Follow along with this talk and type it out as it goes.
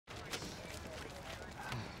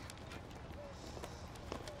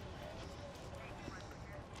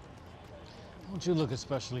Don't you look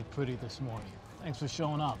especially pretty this morning. Thanks for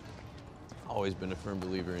showing up. Always been a firm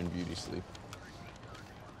believer in beauty sleep.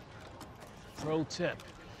 Pro tip.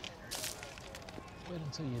 Wait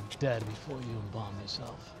until you're dead before you embalm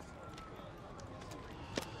yourself.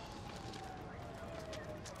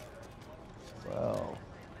 Well,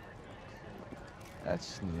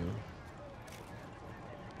 that's new.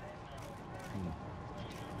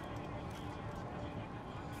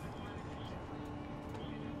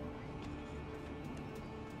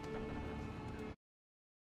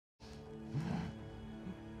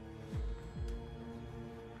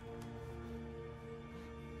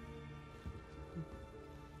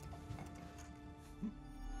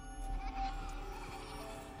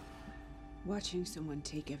 Watching someone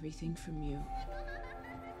take everything from you.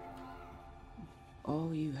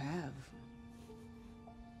 All you have.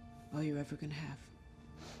 All you're ever gonna have.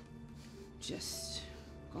 Just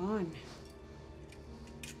gone.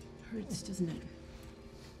 Hurts, doesn't it?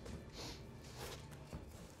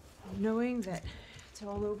 Knowing that it's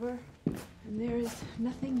all over and there is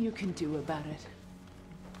nothing you can do about it.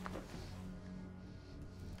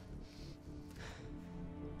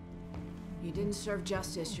 You didn't serve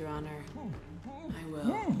justice, Your Honor. I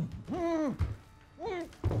will.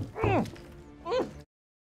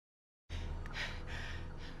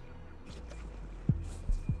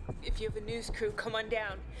 If you have a news crew, come on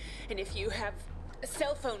down. And if you have a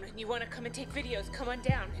cell phone and you want to come and take videos, come on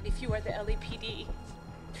down. And if you are the LAPD,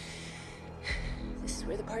 this is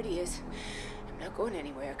where the party is. I'm not going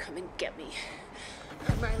anywhere. Come and get me.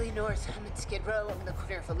 I'm Riley North. I'm in Skid Row. I'm in the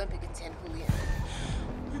corner of Olympic and San Julian.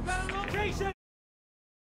 We found a location!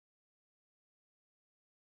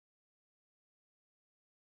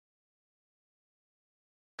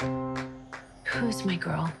 Who's my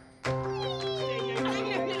girl?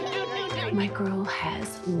 My girl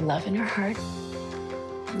has love in her heart,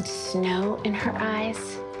 and snow in her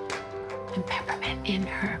eyes, and peppermint in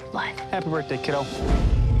her blood. Happy birthday, kiddo.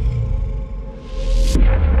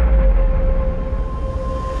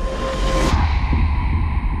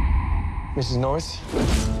 Mrs. North,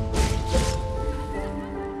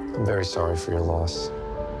 I'm very sorry for your loss.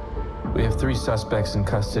 We have 3 suspects in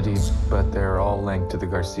custody, but they're all linked to the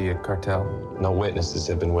Garcia cartel. No witnesses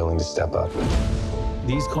have been willing to step up.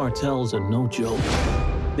 These cartels are no joke.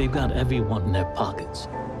 They've got everyone in their pockets.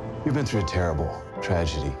 You've been through a terrible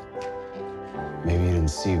tragedy. Maybe you didn't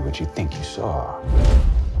see what you think you saw.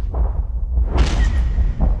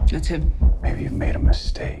 That's him. Maybe you've made a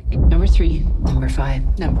mistake. Number 3, number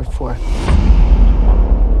 5, number 4.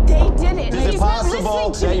 They did it! Is it possible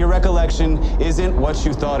that your recollection isn't what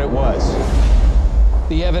you thought it was?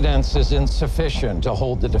 The evidence is insufficient to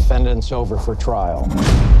hold the defendants over for trial.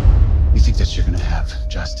 You think that you're gonna have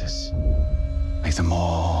justice? Make them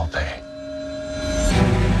all pay.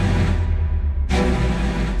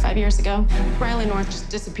 5 years ago, Riley North just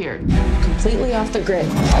disappeared. Completely off the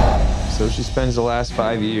grid. So she spends the last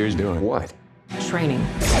 5 years doing what? Training.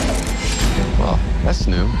 Well, that's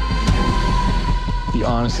new. You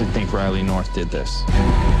honestly think Riley North did this?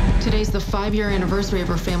 Today's the 5-year anniversary of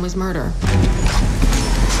her family's murder.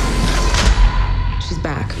 She's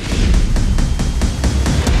back.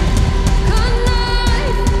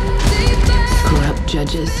 Corrupt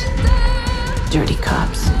judges. Dirty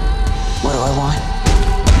cops. What do I want?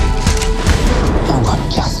 I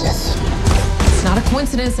want justice. It's not a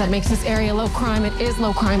coincidence that makes this area low crime. It is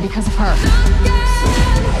low crime because of her.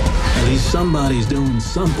 At least somebody's doing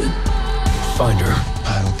something. Find her.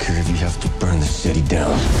 I don't care if you have to burn the city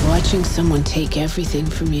down. Watching someone take everything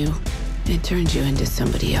from you, it turns you into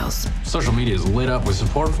somebody else. Social media is lit up with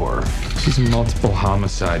support for her. She's a multiple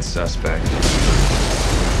homicide suspect.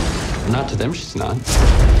 Not to them, she's not.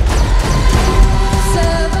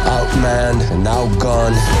 Outmanned and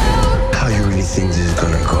outgunned. How you really think this is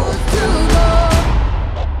gonna go?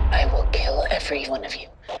 I will kill every one of you.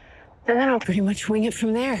 And then I'll pretty much wing it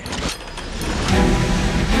from there.